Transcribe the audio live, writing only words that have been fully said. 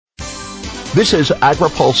This is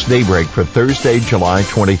AgriPulse Daybreak for Thursday, July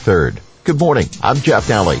 23rd. Good morning. I'm Jeff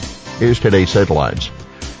Daly. Here's today's headlines.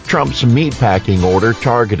 Trump's meatpacking order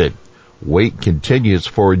targeted. Wait continues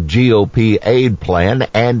for GOP aid plan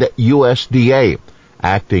and USDA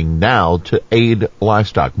acting now to aid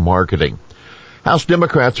livestock marketing. House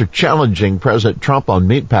Democrats are challenging President Trump on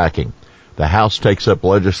meatpacking. The House takes up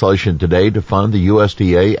legislation today to fund the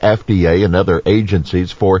USDA, FDA, and other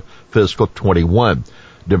agencies for fiscal 21.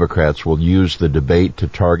 Democrats will use the debate to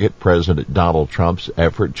target President Donald Trump's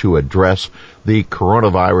effort to address the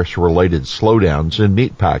coronavirus-related slowdowns in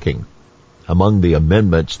meatpacking. Among the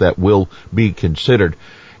amendments that will be considered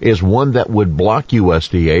is one that would block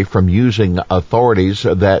USDA from using authorities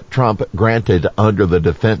that Trump granted under the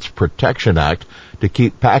Defense Production Act to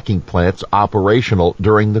keep packing plants operational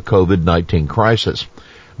during the COVID-19 crisis.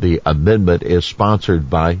 The amendment is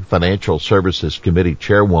sponsored by Financial Services Committee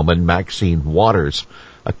Chairwoman Maxine Waters,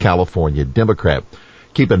 a California Democrat.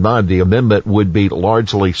 Keep in mind, the amendment would be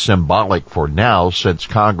largely symbolic for now, since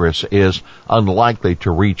Congress is unlikely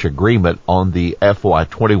to reach agreement on the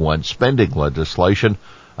FY21 spending legislation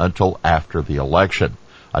until after the election.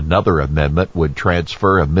 Another amendment would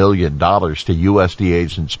transfer $1 million to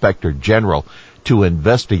USDA's Inspector General to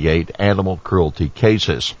investigate animal cruelty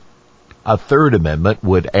cases. A third amendment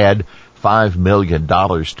would add $5 million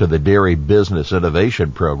to the Dairy Business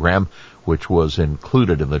Innovation Program, which was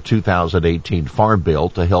included in the 2018 Farm Bill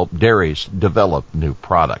to help dairies develop new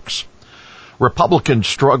products. Republicans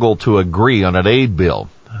struggle to agree on an aid bill.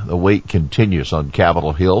 The wait continues on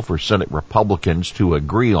Capitol Hill for Senate Republicans to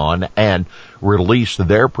agree on and release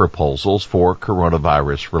their proposals for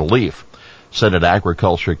coronavirus relief. Senate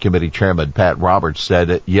Agriculture Committee Chairman Pat Roberts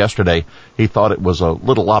said yesterday he thought it was a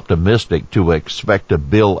little optimistic to expect a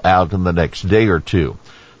bill out in the next day or two.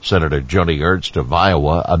 Senator Joni Ernst of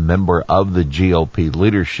Iowa, a member of the GOP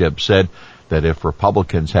leadership, said that if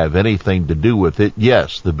Republicans have anything to do with it,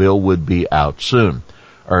 yes, the bill would be out soon.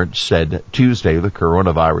 Ernst said Tuesday the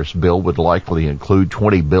coronavirus bill would likely include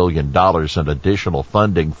 $20 billion in additional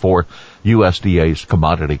funding for USDA's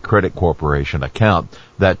Commodity Credit Corporation account,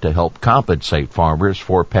 that to help compensate farmers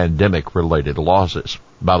for pandemic-related losses.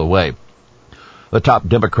 By the way, the top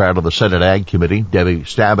Democrat of the Senate Ag Committee, Debbie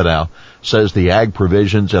Stabenow, says the ag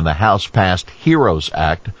provisions in the House-passed HEROES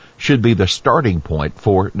Act should be the starting point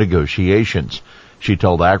for negotiations. She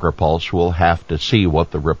told AgriPulse we'll have to see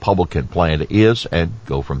what the Republican plan is and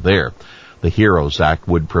go from there. The HEROES Act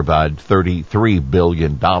would provide $33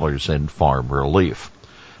 billion in farm relief.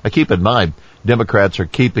 Now keep in mind, Democrats are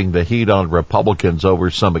keeping the heat on Republicans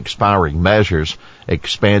over some expiring measures,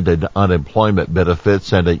 expanded unemployment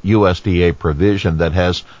benefits, and a USDA provision that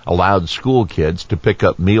has allowed school kids to pick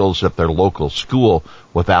up meals at their local school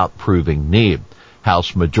without proving need.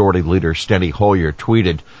 House Majority Leader Steny Hoyer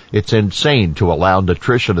tweeted, "It's insane to allow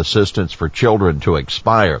nutrition assistance for children to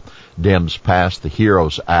expire. Dems passed the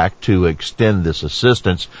HEROES Act to extend this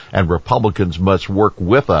assistance, and Republicans must work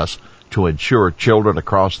with us to ensure children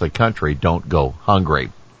across the country don't go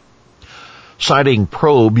hungry." Citing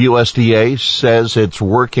Probe, USDA says it's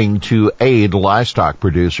working to aid livestock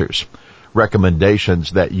producers.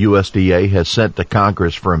 Recommendations that USDA has sent to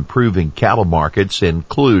Congress for improving cattle markets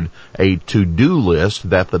include a to-do list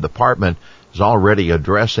that the department is already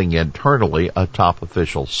addressing internally, a top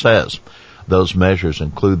official says. Those measures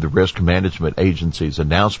include the Risk Management Agency's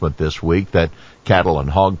announcement this week that cattle and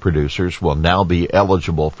hog producers will now be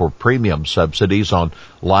eligible for premium subsidies on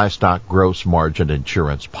livestock gross margin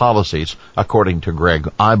insurance policies, according to Greg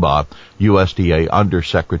Ibaugh, USDA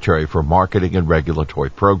Undersecretary for Marketing and Regulatory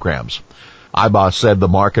Programs. Ibaugh said the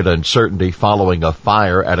market uncertainty following a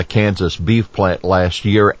fire at a Kansas beef plant last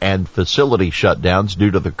year and facility shutdowns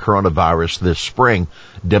due to the coronavirus this spring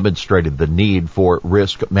demonstrated the need for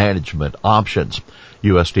risk management options.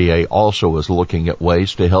 USDA also is looking at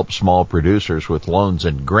ways to help small producers with loans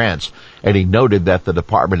and grants, and he noted that the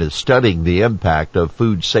department is studying the impact of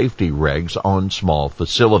food safety regs on small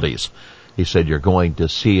facilities. He said you're going to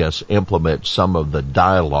see us implement some of the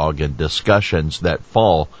dialogue and discussions that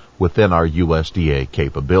fall within our USDA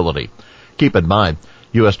capability. Keep in mind,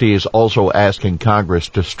 USDA is also asking Congress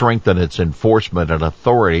to strengthen its enforcement and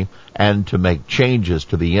authority and to make changes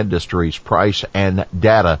to the industry's price and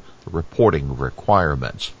data reporting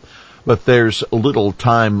requirements. But there's little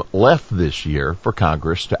time left this year for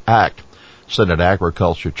Congress to act. Senate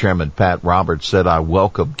Agriculture Chairman Pat Roberts said, "I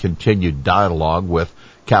welcome continued dialogue with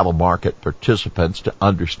cattle market participants to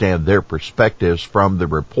understand their perspectives from the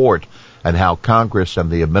report and how Congress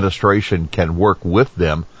and the administration can work with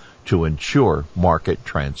them to ensure market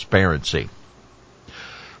transparency."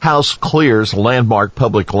 House clears landmark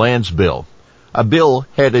public lands bill. A bill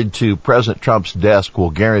headed to President Trump's desk will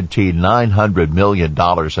guarantee $900 million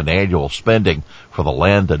in annual spending for the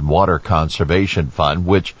Land and Water Conservation Fund,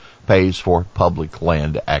 which pays for public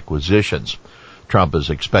land acquisitions. Trump is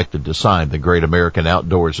expected to sign the Great American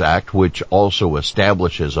Outdoors Act, which also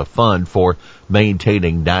establishes a fund for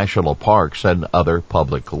maintaining national parks and other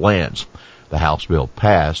public lands. The House bill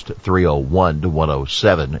passed 301 to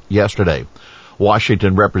 107 yesterday.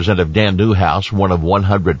 Washington Representative Dan Newhouse, one of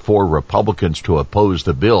 104 Republicans to oppose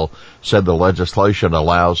the bill, said the legislation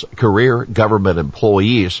allows career government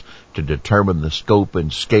employees to determine the scope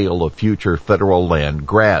and scale of future federal land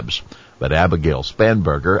grabs. But Abigail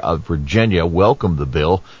Spanberger of Virginia welcomed the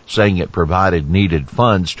bill, saying it provided needed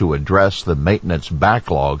funds to address the maintenance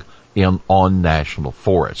backlog on national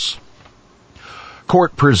forests.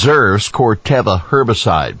 Court preserves Corteva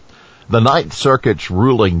herbicide. The Ninth Circuit's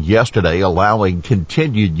ruling yesterday allowing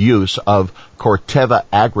continued use of Corteva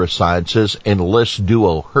Agrisciences Enlist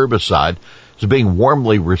Duo herbicide is being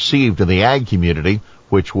warmly received in the ag community,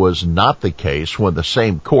 which was not the case when the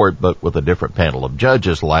same court, but with a different panel of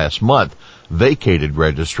judges last month, vacated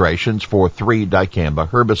registrations for 3 dicamba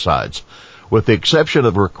herbicides. With the exception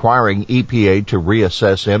of requiring EPA to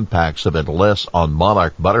reassess impacts of Enlist on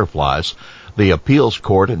monarch butterflies, the appeals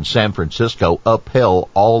court in San Francisco upheld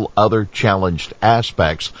all other challenged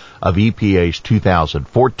aspects of EPA's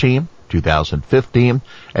 2014, 2015,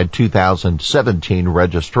 and 2017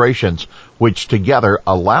 registrations, which together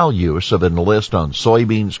allow use of Enlist on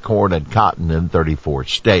soybeans, corn, and cotton in 34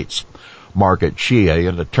 states. Margaret Shea,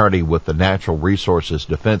 an attorney with the Natural Resources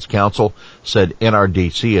Defense Council, said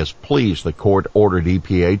NRDC is pleased the court ordered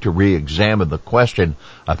EPA to re-examine the question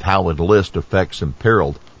of how Enlist affects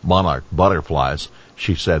imperiled monarch butterflies.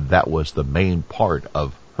 She said that was the main part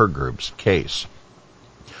of her group's case.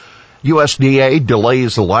 USDA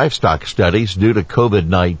delays livestock studies due to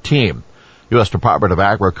COVID-19. U.S. Department of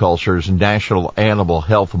Agriculture's National Animal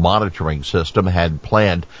Health Monitoring System had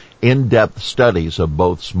planned in-depth studies of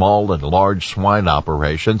both small and large swine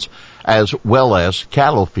operations as well as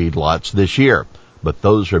cattle feedlots this year, but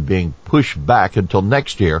those are being pushed back until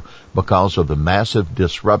next year because of the massive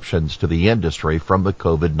disruptions to the industry from the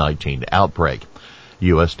COVID-19 outbreak.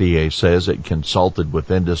 USDA says it consulted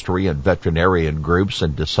with industry and veterinarian groups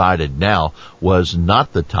and decided now was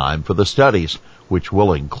not the time for the studies, which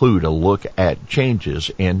will include a look at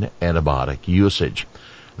changes in antibiotic usage.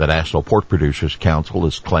 The National Pork Producers Council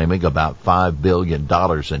is claiming about $5 billion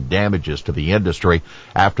in damages to the industry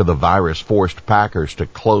after the virus forced packers to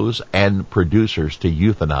close and producers to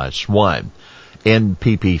euthanize swine.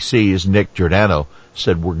 NPPC's Nick Giordano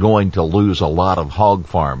said we're going to lose a lot of hog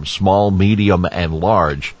farms, small, medium, and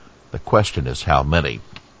large. The question is how many.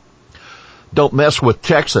 Don't mess with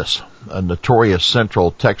Texas. A notorious Central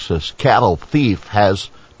Texas cattle thief has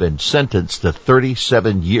been sentenced to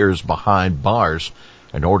 37 years behind bars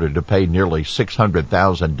in order to pay nearly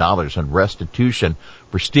 $600,000 in restitution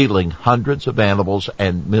for stealing hundreds of animals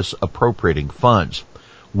and misappropriating funds.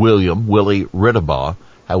 William Willie Riddebaugh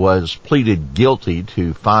was pleaded guilty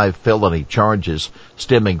to 5 felony charges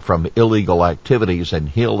stemming from illegal activities in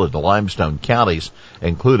Hill and Limestone counties,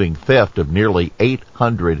 including theft of nearly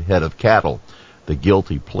 800 head of cattle. The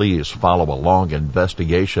guilty pleas follow a long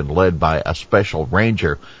investigation led by a special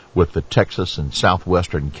ranger with the Texas and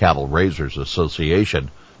Southwestern Cattle Raisers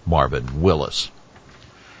Association, Marvin Willis.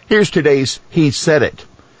 Here's today's He Said It.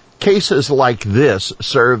 Cases like this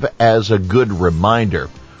serve as a good reminder.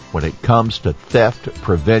 When it comes to theft,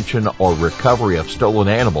 prevention, or recovery of stolen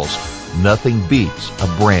animals, nothing beats a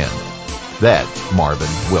brand. That's Marvin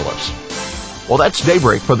Willis. Well, that's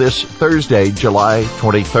Daybreak for this Thursday, July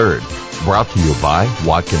 23rd. Brought to you by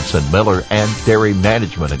Watkinson Miller and Dairy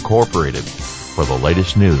Management Incorporated. For the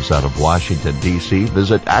latest news out of Washington, D.C.,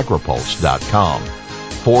 visit agripulse.com.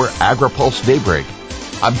 For AgriPulse Daybreak,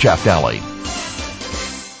 I'm Jeff Daly.